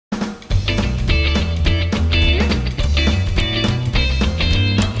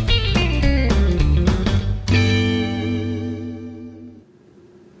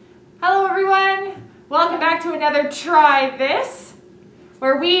another Try This,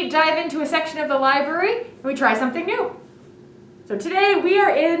 where we dive into a section of the library and we try something new. So today we are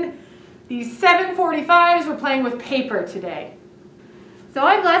in these 745s. We're playing with paper today. So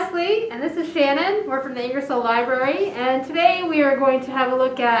I'm Leslie, and this is Shannon. We're from the Ingersoll Library, and today we are going to have a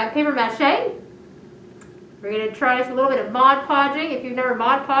look at paper mache. We're going to try a little bit of Mod Podging, if you've never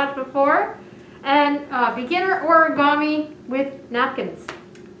Mod Podged before, and beginner origami with napkins.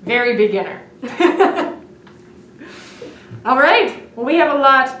 Very beginner. All right, well, we have a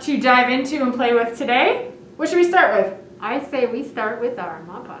lot to dive into and play with today. What should we start with? I say we start with our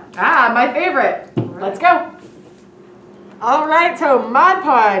Mod Podge. Ah, my favorite. Right. Let's go. All right, so Mod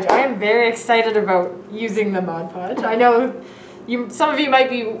Podge. I am very excited about using the Mod Podge. I know some of you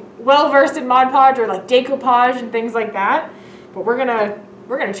might be well versed in Mod Podge or like decoupage and things like that, but we're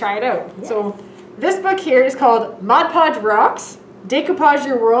gonna try it out. Yes. So this book here is called Mod Podge Rocks: Decoupage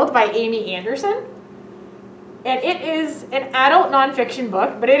Your World by Amy Anderson. And it is an adult nonfiction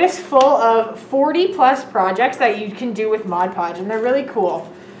book, but it is full of 40+ projects that you can do with Mod Podge, and they're really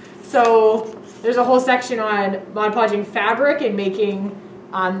cool. So there's a whole section on Mod Podging fabric and making,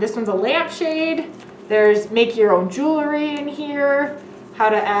 this one's a lampshade. There's make your own jewelry in here, how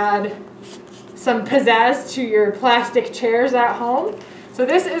to add some pizzazz to your plastic chairs at home. So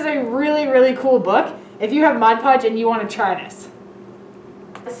this is a really, really cool book if you have Mod Podge and you want to try this.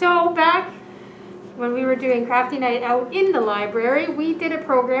 So back when we were doing crafty night out in the library, we did a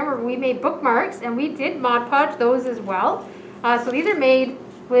program where we made bookmarks, and we did Mod Podge those as well. So these are made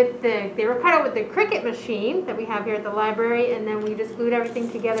with they were cut out with the Cricut machine that we have here at the library, and then we just glued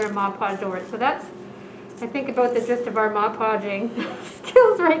everything together and Mod Podged over it. So that's, I think, about the gist of our Mod Podging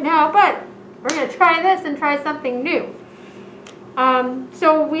skills right now, but we're going to try this and try something new.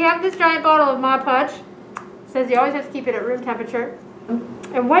 So we have this giant bottle of Mod Podge. It says you always have to keep it at room temperature.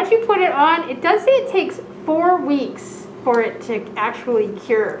 And once you put it on, it does say it takes 4 weeks for it to actually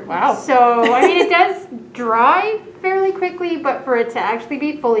cure. Wow. So, I mean, it does dry fairly quickly, but for it to actually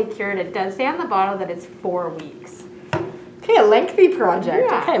be fully cured, it does say on the bottle that it's 4 weeks. Okay, a lengthy project.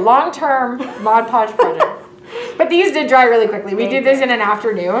 Yeah. Okay, long-term Mod Podge project. But these did dry really quickly. We did this in an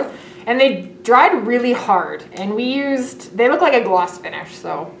afternoon, and they dried really hard. And they look like a gloss finish,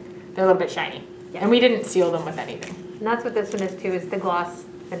 so they're a little bit shiny. Yes. And we didn't seal them with anything. And that's what this one is too, is the gloss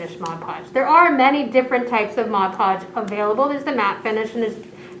finish Mod Podge. There are many different types of Mod Podge available. There's the matte finish, and there's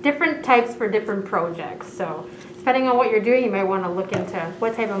different types for different projects. So depending on what you're doing, you might want to look into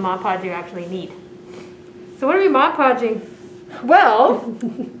what type of Mod Podge you actually need. So what are we Mod Podging? Well,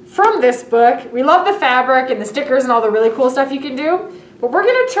 from this book, we love the fabric and the stickers and all the really cool stuff you can do, but we're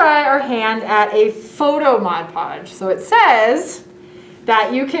going to try our hand at a photo Mod Podge. So it says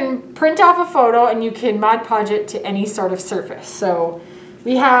that you can print off a photo and you can Mod Podge it to any sort of surface. So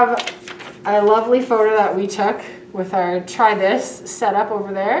we have a lovely photo that we took with our Try This setup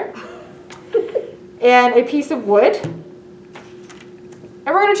over there, and a piece of wood, and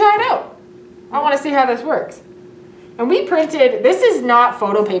we're going to try it out. I want to see how this works. And we printed, this is not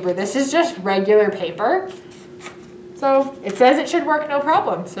photo paper, this is just regular paper. So it says it should work no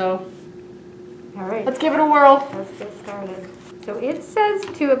problem. So all right, let's give it a whirl. Let's get started. So it says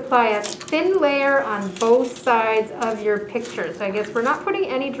to apply a thin layer on both sides of your picture. So I guess we're not putting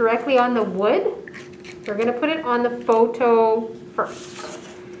any directly on the wood. We're going to put it on the photo first.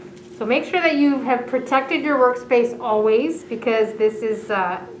 So make sure that you have protected your workspace always, because this is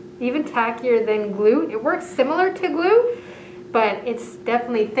even tackier than glue. It works similar to glue, but it's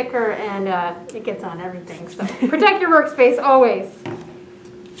definitely thicker and it gets on everything. So protect your workspace always.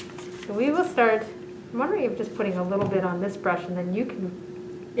 So we will start. I'm wondering if just putting a little bit on this brush, and then you can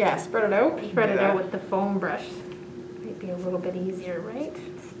spread it out. Spread it out with the foam brush. Might be a little bit easier, right?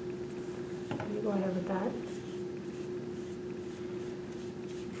 You go ahead with that.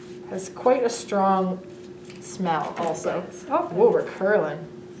 Has quite a strong smell also. Oh, whoa, we're curling.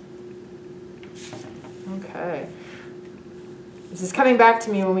 Okay. This is coming back to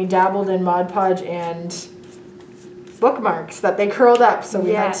me when we dabbled in Mod Podge and bookmarks, that they curled up, so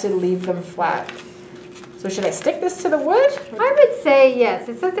we had to leave them flat. So should I stick this to the wood? I would say yes.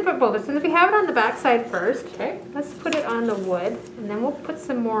 It says to put both. So if we have it on the back side first, okay, let's put it on the wood, and then we'll put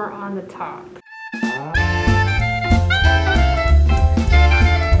some more on the top.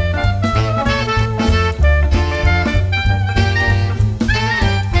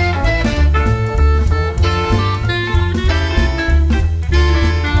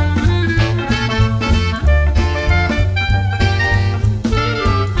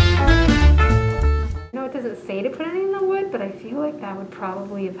 That would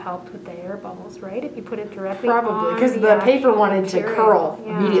probably have helped with the air bubbles, right? If you put it directly on because the paper wanted to curl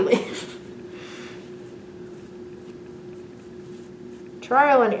immediately.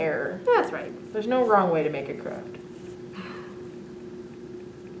 Trial and error. That's right. There's no wrong way to make a craft.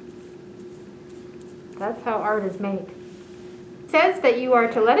 That's how art is made. It says that you are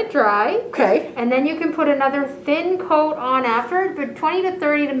to let it dry. Okay. And then you can put another thin coat on after, but 20 to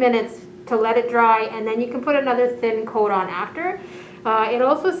 30 minutes to let it dry, and then you can put another thin coat on after. It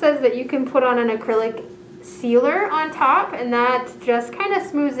also says that you can put on an acrylic sealer on top, and that just kind of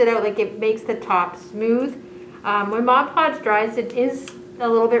smooths it out, like it makes the top smooth. When Mod Podge dries, it is a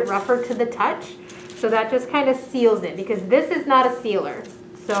little bit rougher to the touch, so that just kind of seals it, because this is not a sealer.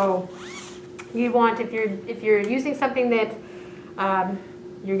 So you want, if you're using something that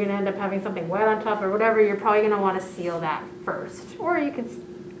you're going to end up having something wet on top or whatever, you're probably going to want to seal that first. Or you could,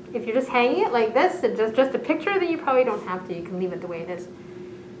 if you're just hanging it like this, and just a picture, then you probably don't have to. You can leave it the way it is.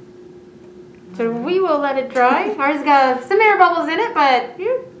 So we will let it dry. Ours got some air bubbles in it, but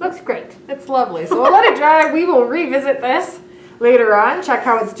looks great. It's lovely. So we'll let it dry. We will revisit this later on, check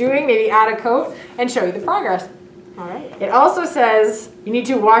how it's doing, maybe add a coat, and show you the progress. All right. It also says you need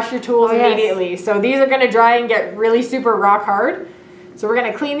to wash your tools immediately. So these are going to dry and get really super rock hard. So we're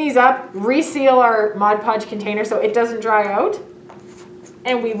going to clean these up, reseal our Mod Podge container so it doesn't dry out,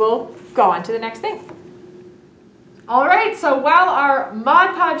 and we will go on to the next thing. All right, so while our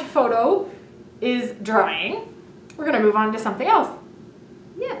Mod Podge photo is drying, we're going to move on to something else.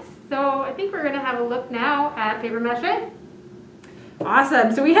 Yes, so I think we're going to have a look now at paper mache.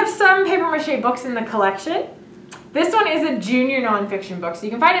 Awesome. So we have some paper mache books in the collection. This one is a junior nonfiction book, so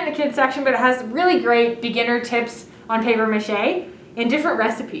you can find it in the kids section, but it has really great beginner tips on paper mache and different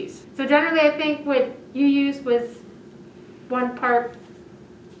recipes. So generally, I think what you used was 1 part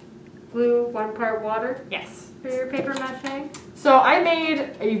glue, 1 part water. Yes. For your paper mache. So I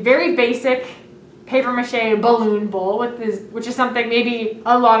made a very basic paper mache balloon bowl with this, which is something maybe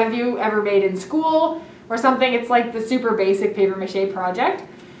a lot of you ever made in school or something. It's like the super basic paper mache project.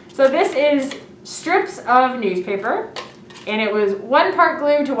 So this is strips of newspaper, and it was 1 part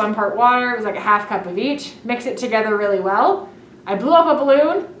glue to 1 part water. It was like a ½ cup of each. Mix it together really well. I blew up a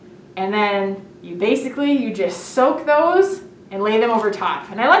balloon, and then you just soak those and lay them over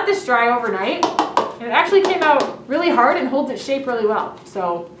top. And I let this dry overnight, and it actually came out really hard and holds its shape really well.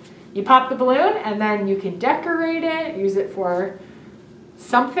 So you pop the balloon, and then you can decorate it, use it for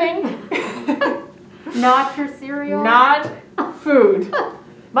something. Not your cereal. Not food.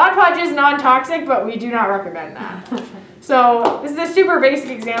 Mod Podge is non-toxic, but we do not recommend that. So this is a super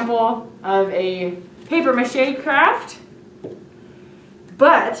basic example of a paper mache craft.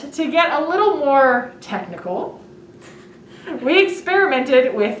 But to get a little more technical, we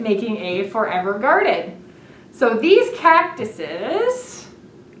experimented with making a forever garden. So these cactuses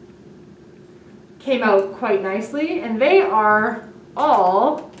came out quite nicely, and they are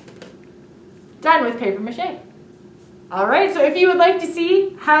all done with paper mache. All right, so if you would like to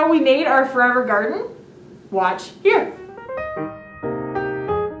see how we made our forever garden, watch here.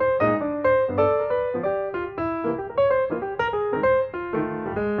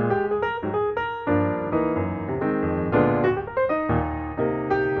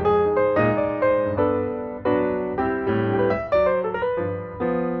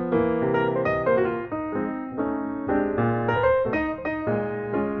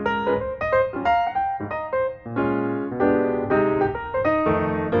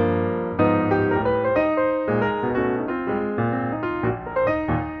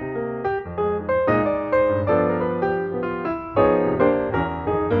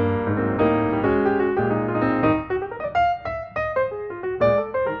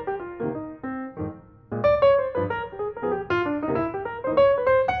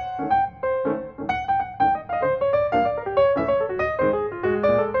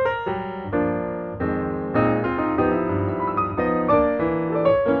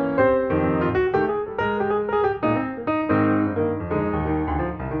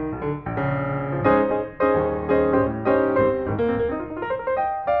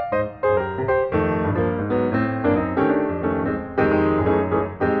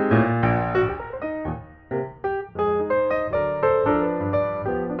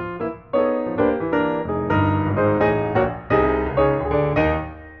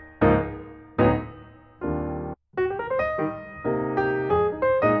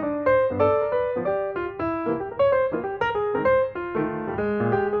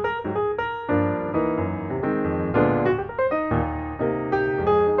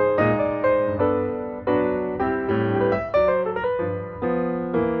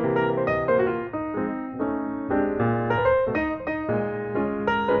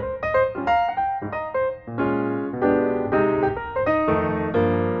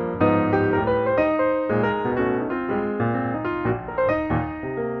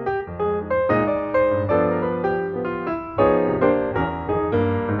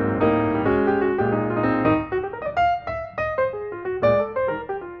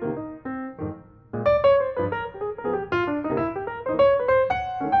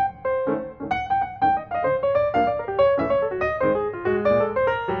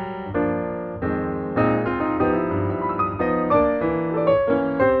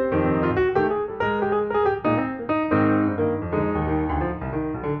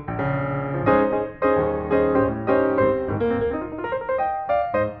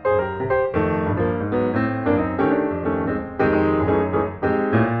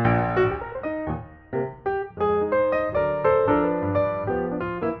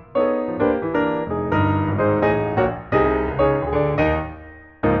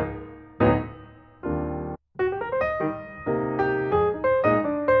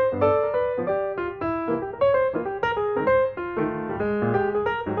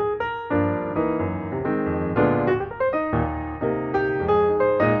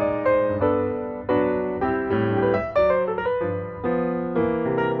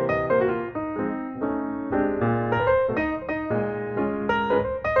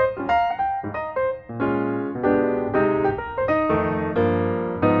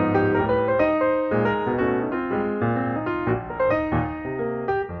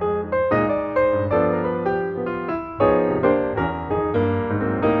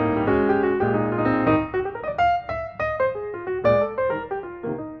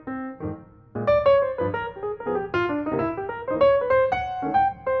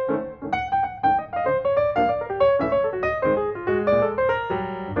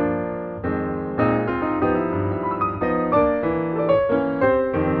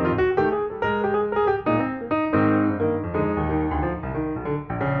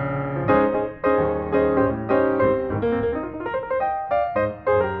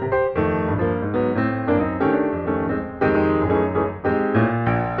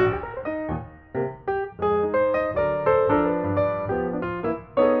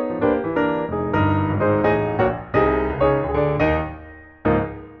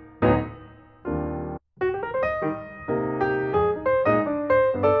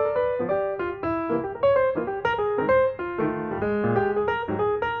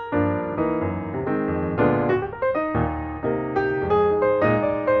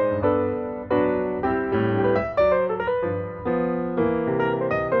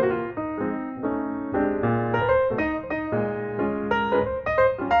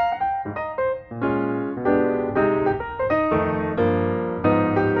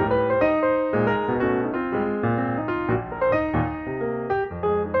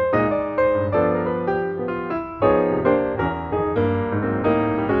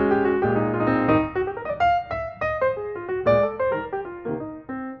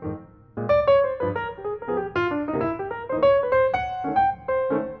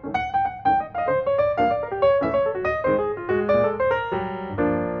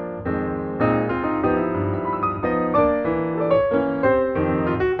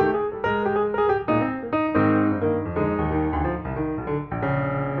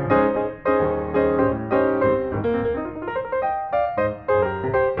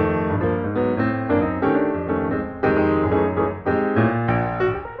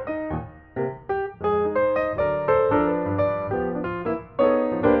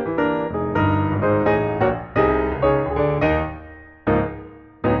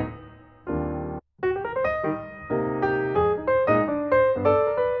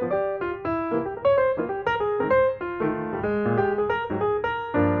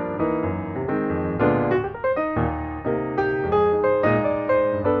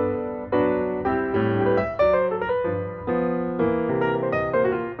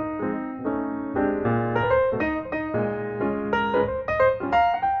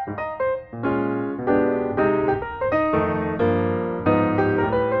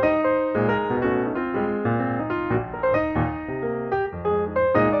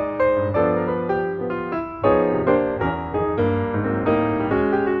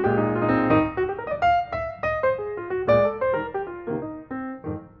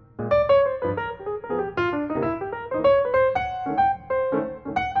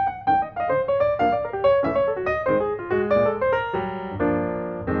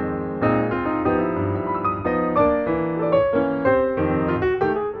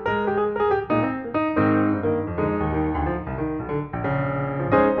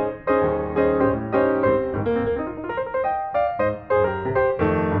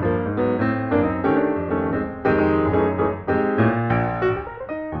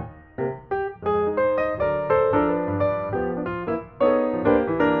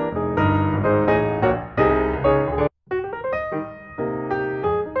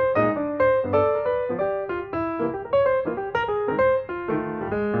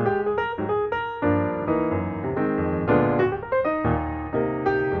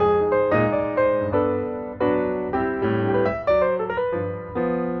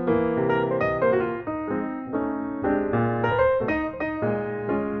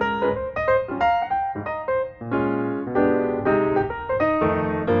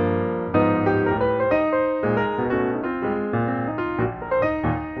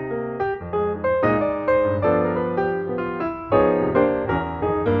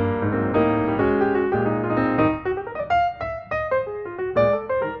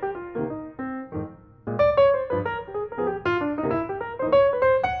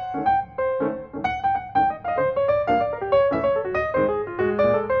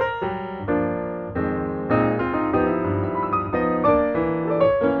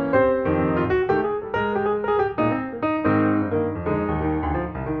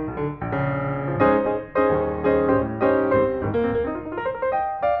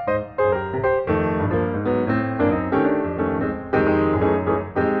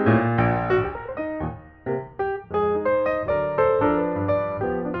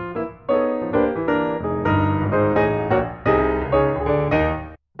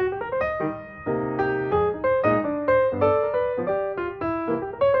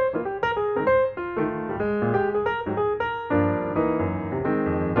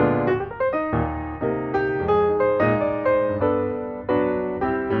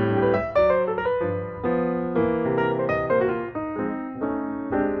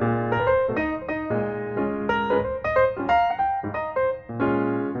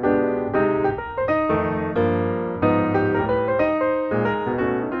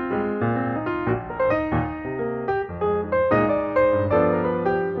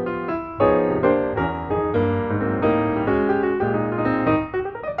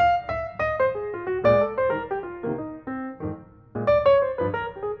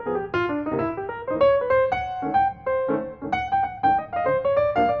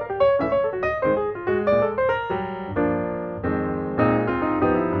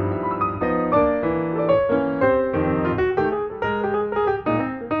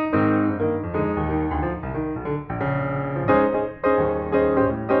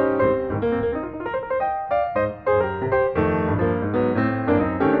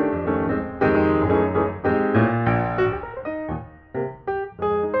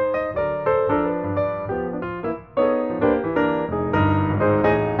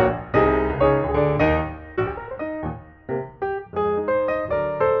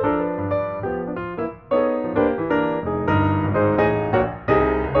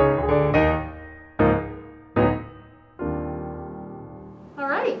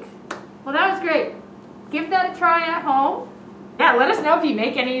 right. Well, that was great. Give that a try at home. Yeah, let us know if you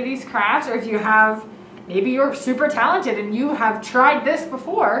make any of these crafts, or if you have, maybe you're super talented and you have tried this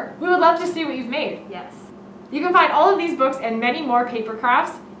before. We would love to see what you've made. Yes. You can find all of these books and many more paper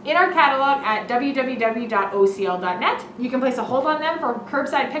crafts in our catalog at www.ocl.net. You can place a hold on them for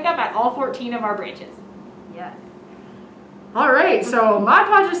curbside pickup at all 14 of our branches. Yes. All right, so Mod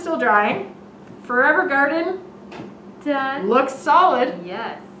Podge is still drying. Forever Garden Done. looks solid.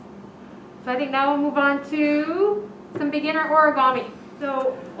 Yes. So I think now we'll move on to some beginner origami.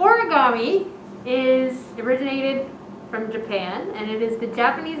 So origami is originated from Japan, and it is the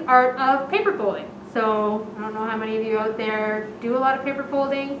Japanese art of paper folding. So I don't know how many of you out there do a lot of paper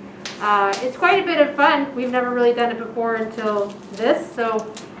folding. It's quite a bit of fun. We've never really done it before until this.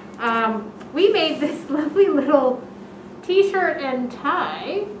 So we made this lovely little t-shirt and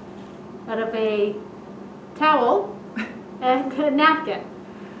tie out of a towel and a napkin.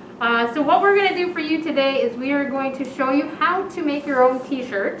 So what we're going to do for you today is we are going to show you how to make your own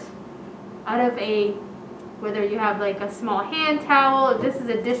t-shirt out of a, whether you have like a small hand towel, if this is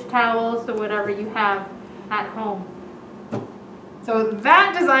a dish towel, so whatever you have at home. So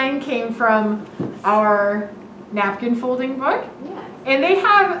that design came from our napkin folding book. Yes. And they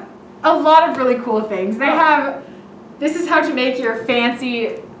have a lot of really cool things. They have, this is how to make your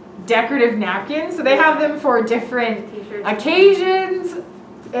fancy decorative napkins. So they have them for different occasions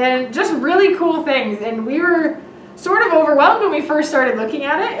and just really cool things. And we were sort of overwhelmed when we first started looking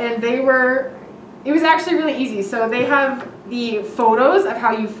at it, and it was actually really easy. So they have the photos of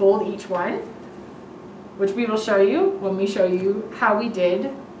how you fold each one, which we will show you when we show you how we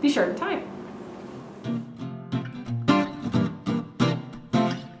did the shirt and tie.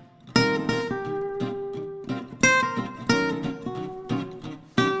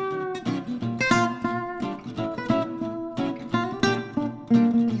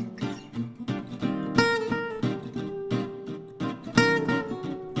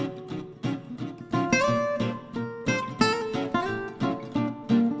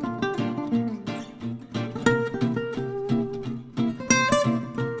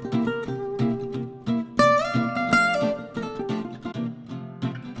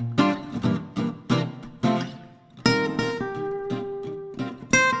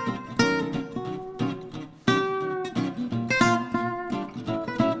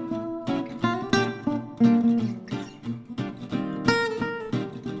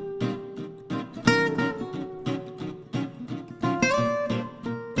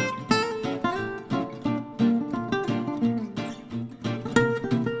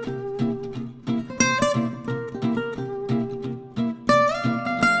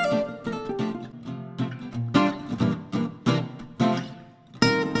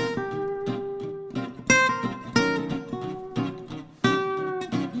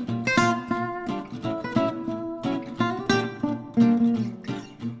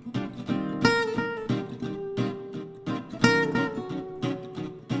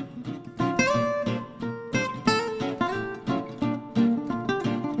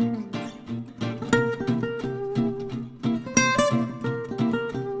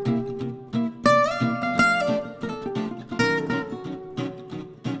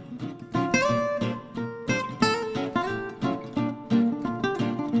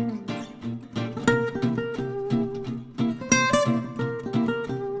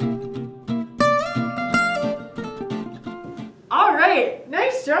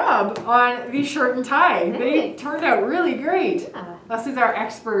 Nice job on the shirt and tie. Thanks. They turned out really great. Yeah. This is our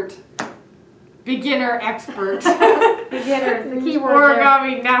beginner expert. Beginner is the key word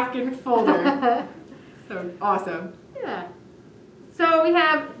origami napkin folder. So awesome. Yeah. So we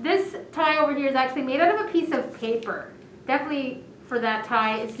have this tie over here is actually made out of a piece of paper. Definitely for that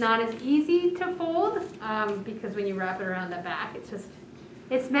tie, it's not as easy to fold because when you wrap it around the back,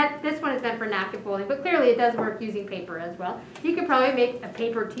 this one is meant for napkin folding, but clearly it does work using paper as well. You could probably make a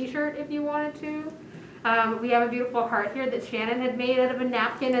paper t-shirt if you wanted to. We have a beautiful heart here that Shannon had made out of a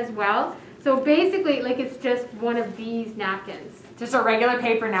napkin as well. So basically, like, it's just one of these napkins. Just a regular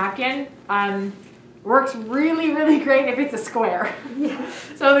paper napkin. Works really, really great if it's a square. Yeah.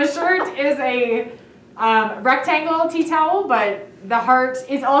 So the shirt is a rectangle tea towel, but the heart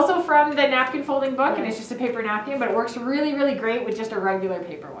is also from the napkin folding book, and it's just a paper napkin, but it works really, really great with just a regular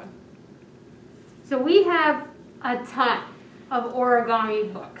paper one. So we have a ton of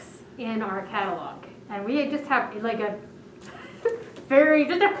origami books in our catalog, and we just have like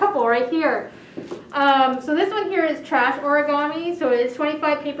just a couple right here. So this one here is trash origami. So it's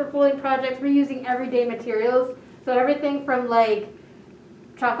 25 paper folding projects reusing everyday materials. So everything from like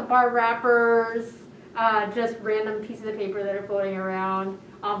chocolate bar wrappers, just random pieces of paper that are floating around,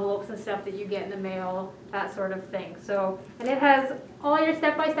 envelopes and stuff that you get in the mail, that sort of thing. So, and it has all your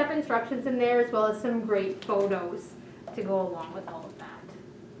step-by-step instructions in there, as well as some great photos to go along with all of that.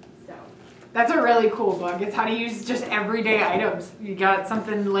 So that's a really cool book. It's how to use just everyday items. You got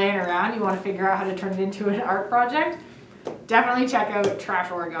something laying around, you want to figure out how to turn it into an art project, definitely check out Trash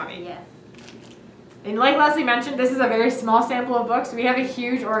Origami. yes. And like Leslie mentioned, this is a very small sample of books. We have a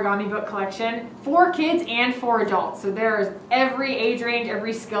huge origami book collection for kids and for adults. So there's every age range,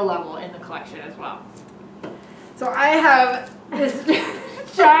 every skill level in the collection as well. So I have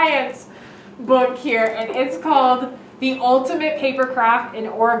this giant book here, and it's called The Ultimate Papercraft and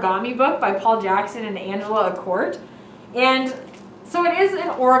Origami Book by Paul Jackson and Angela Accord. And so it is an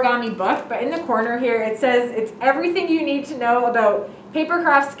origami book, but in the corner here it says it's everything you need to know about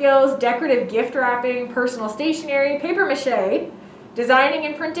papercraft skills, decorative gift wrapping, personal stationery, paper mache, designing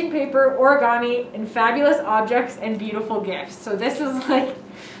and printing paper, origami, and fabulous objects and beautiful gifts. So this is like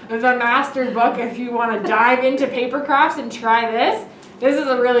the master book if you want to dive into paper crafts and try this. This is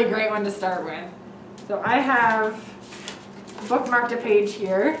a really great one to start with. So I have bookmarked a page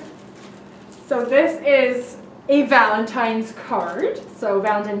here. So this is a Valentine's card. So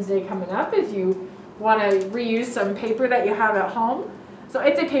Valentine's Day coming up, if you want to reuse some paper that you have at home. So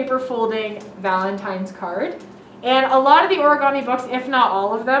it's a paper folding Valentine's card. And a lot of the origami books, if not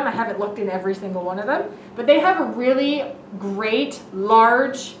all of them, I haven't looked in every single one of them, but they have a really great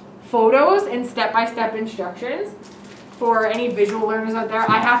large photos and step-by-step instructions for any visual learners out there.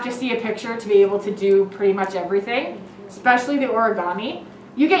 I have to see a picture to be able to do pretty much everything, especially the origami.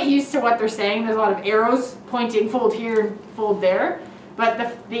 You get used to what they're saying. There's a lot of arrows pointing fold here and fold there,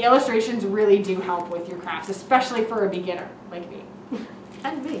 but the illustrations really do help with your crafts, especially for a beginner like me.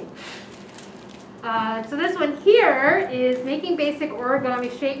 And me. So this one here is Making Basic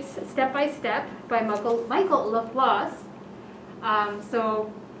Origami Shapes Step by Step by Michael LaFlosse.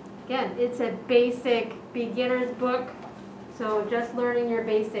 So again, it's a basic beginner's book. So just learning your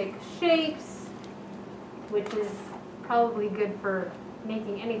basic shapes, which is probably good for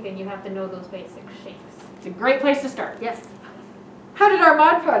making anything. You have to know those basic shapes. It's a great place to start. Yes. How did our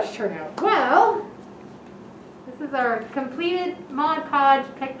Mod Podge turn out? Well, this is our completed Mod Podge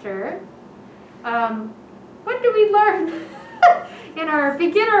picture. What did we learn in our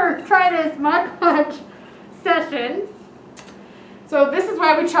beginner try this Mod Podge session? So this is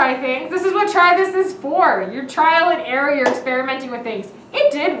why we try things. This is what try this is for. Your trial and error, you're experimenting with things.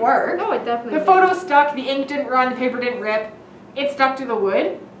 It did work. Oh, it definitely The did. photo stuck, the ink didn't run, the paper didn't rip. It stuck to the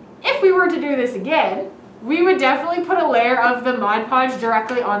wood. If we were to do this again, we would definitely put a layer of the Mod Podge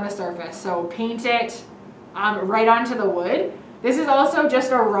directly on the surface. So paint it right onto the wood. This is also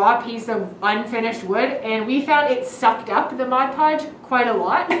just a raw piece of unfinished wood, and we found it sucked up the Mod Podge quite a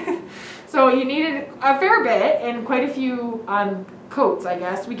lot. So you needed a fair bit and quite a few coats, I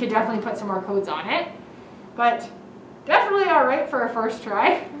guess. We could definitely put some more coats on it, but definitely all right for a first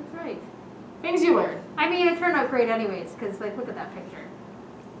try. That's right. Things you learn. I mean, it turned out great anyways, because, like, look at that picture.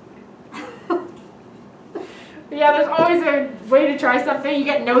 But yeah, there's always a way to try something. You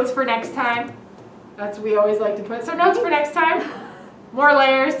get notes for next time. That's what we always like to put. So notes for next time. More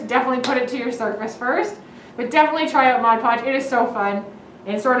layers. Definitely put it to your surface first. But definitely try out Mod Podge. It is so fun.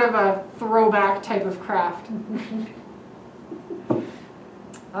 And sort of a throwback type of craft.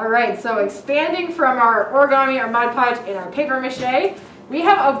 Alright, so expanding from our origami, our Mod Podge, and our paper mache, we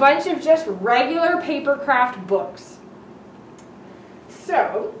have a bunch of just regular paper craft books.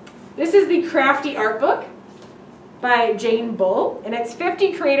 So, this is the Crafty Art Book by Jane Bull, and it's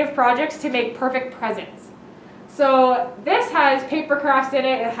 50 creative projects to make perfect presents. So this has paper crafts in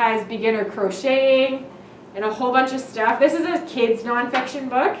it, it has beginner crocheting, and a whole bunch of stuff. This is a kid's nonfiction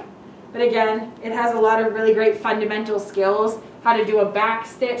book, but again, it has a lot of really great fundamental skills, how to do a back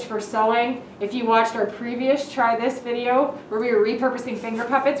stitch for sewing. If you watched our previous Try This video, where we were repurposing finger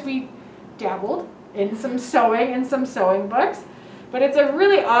puppets, we dabbled in some sewing and some sewing books. But it's a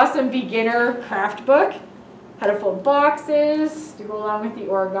really awesome beginner craft book. How to fold boxes to go along with the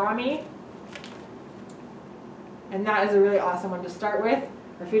origami. And that is a really awesome one to start with,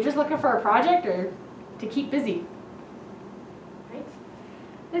 or if you're just looking for a project or to keep busy. Right.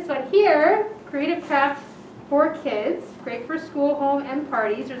 This one here, Creative Craft for Kids, great for school, home, and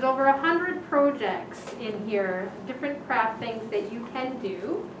parties. There's over 100 projects in here, different craft things that you can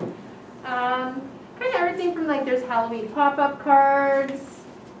do. Kind of everything from, like, there's Halloween pop-up cards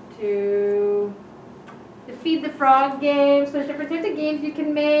to the Feed the Frog game. So there's different types of games you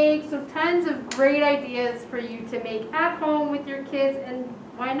can make. So tons of great ideas for you to make at home with your kids, and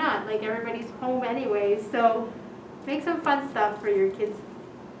why not? Like, everybody's home anyways, so make some fun stuff for your kids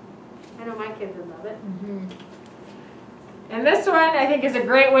I know my kids would love it. And this one I think is a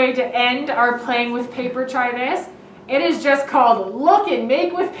great way to end our playing with paper try this. It is just called Look and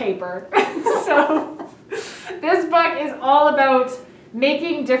Make with Paper. So this book is all about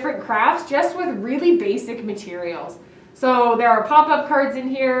making different crafts just with really basic materials. So there are pop-up cards in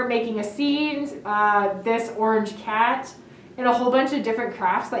here, making a scene, this orange cat, and a whole bunch of different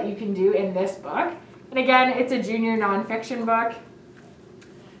crafts that you can do in this book. And again, it's a junior nonfiction book.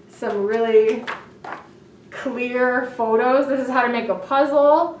 Some really clear photos. This is how to make a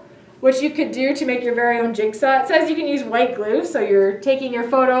puzzle, which you could do to make your very own jigsaw. It says you can use white glue, so you're taking your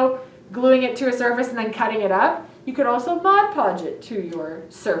photo, gluing it to a surface, and then cutting it up. You could also Mod Podge it to your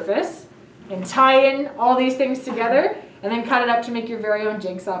surface and tie in all these things together and then cut it up to make your very own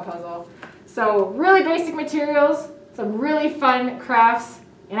jigsaw puzzle. So really basic materials, some really fun crafts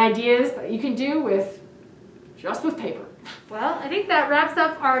and ideas that you can do just with paper. Well, I think that wraps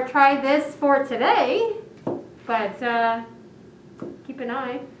up our try this for today, but keep an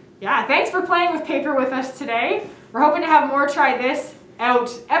eye. Yeah, thanks for playing with paper with us today. We're hoping to have more try this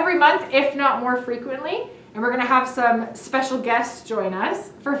out every month, if not more frequently. And we're going to have some special guests join us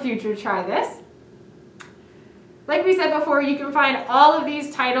for future try this. Like we said before, you can find all of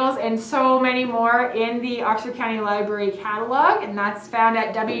these titles and so many more in the Oxford County Library catalog, and that's found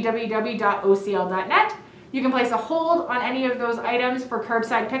at www.ocl.net. You can place a hold on any of those items for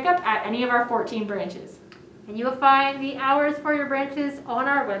curbside pickup at any of our 14 branches. And you will find the hours for your branches on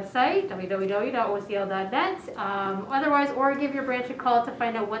our website, www.ocl.net. Otherwise, or give your branch a call to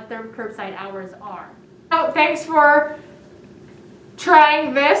find out what their curbside hours are. Oh, thanks for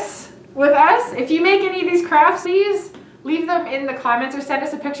trying this with us. If you make any of these crafts, please leave them in the comments or send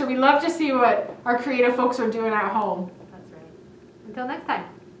us a picture. We love to see what our creative folks are doing at home. That's right. Until next time.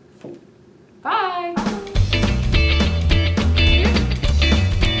 Bye.